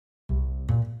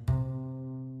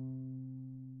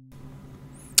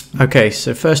Okay,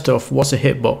 so first off, what's a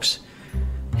hitbox?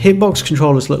 Hitbox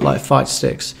controllers look like fight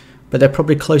sticks, but they're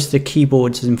probably closer to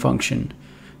keyboards in function.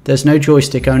 There's no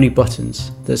joystick, only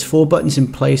buttons. There's 4 buttons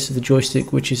in place of the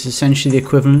joystick, which is essentially the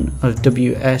equivalent of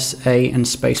W, S, A and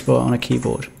spacebar on a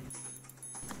keyboard.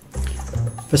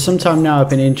 For some time now I've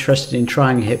been interested in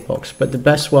trying a hitbox, but the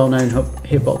best well-known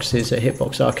hitboxes at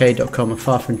hitboxarcade.com are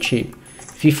far from cheap.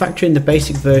 If you factor in the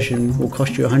basic version will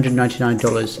cost you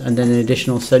 $199 and then an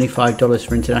additional $75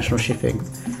 for international shipping,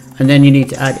 and then you need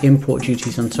to add import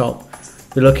duties on top,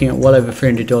 you're looking at well over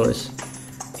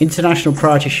 $300. International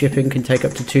priority shipping can take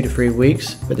up to 2 to 3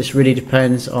 weeks, but this really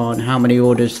depends on how many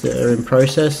orders that are in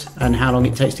process and how long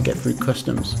it takes to get through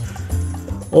customs.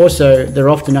 Also, they're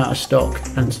often out of stock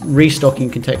and restocking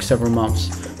can take several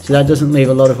months, so that doesn't leave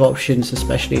a lot of options,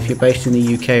 especially if you're based in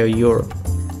the UK or Europe.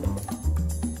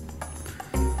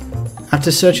 After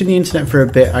searching the internet for a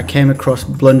bit, I came across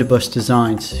Blunderbuss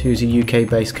Designs, who's a UK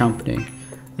based company.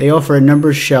 They offer a number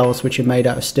of shells which are made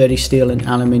out of sturdy steel and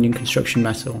aluminium construction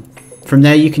metal. From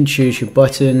there you can choose your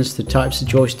buttons, the types of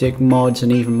joystick, mods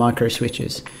and even micro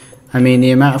switches. I mean,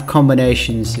 the amount of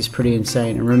combinations is pretty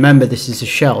insane, and remember this is a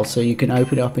shell, so you can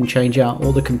open it up and change out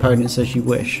all the components as you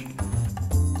wish.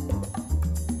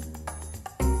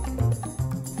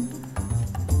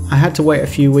 I had to wait a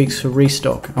few weeks for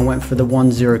restock and went for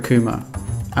the Zero Kuma.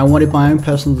 I wanted my own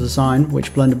personal design,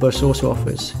 which Blunderbuss also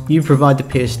offers. You provide the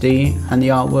PSD and the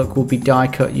artwork will be die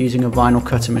cut using a vinyl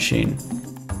cutter machine.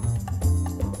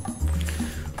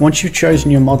 Once you've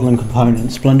chosen your model and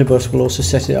components, Blunderbuss will also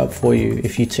set it up for you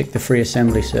if you tick the free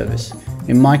assembly service.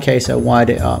 In my case I wired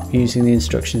it up using the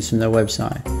instructions from their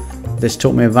website. This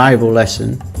taught me a valuable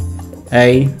lesson.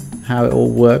 A, how it all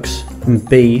works, and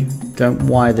B, don't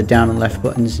wire the down and left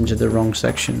buttons into the wrong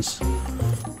sections.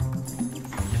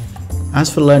 As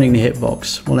for learning the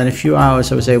hitbox, well, in a few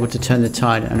hours I was able to turn the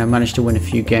tide and I managed to win a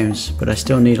few games, but I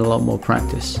still need a lot more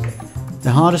practice.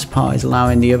 The hardest part is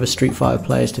allowing the other Street Fighter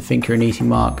players to think you're an easy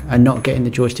mark and not getting the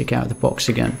joystick out of the box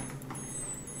again.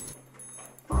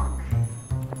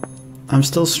 I'm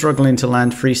still struggling to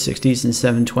land 360s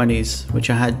and 720s, which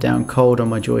I had down cold on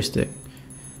my joystick.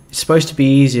 It's supposed to be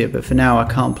easier, but for now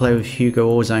I can't play with Hugo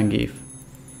or Zangief.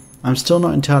 I'm still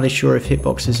not entirely sure if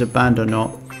hitboxes are banned or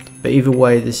not, but either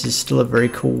way this is still a very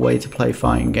cool way to play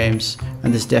fighting games,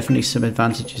 and there's definitely some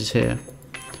advantages here.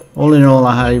 All in all,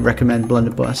 I highly recommend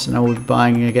Blunderbuss and I will be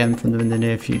buying again from them in the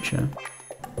near future.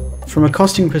 From a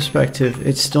costing perspective,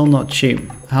 it's still not cheap.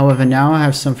 However, now I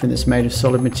have something that's made of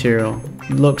solid material,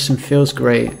 looks and feels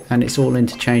great, and it's all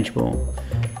interchangeable.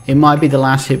 It might be the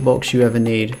last hitbox you ever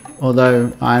need,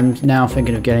 although I'm now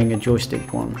thinking of getting a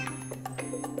joystick one.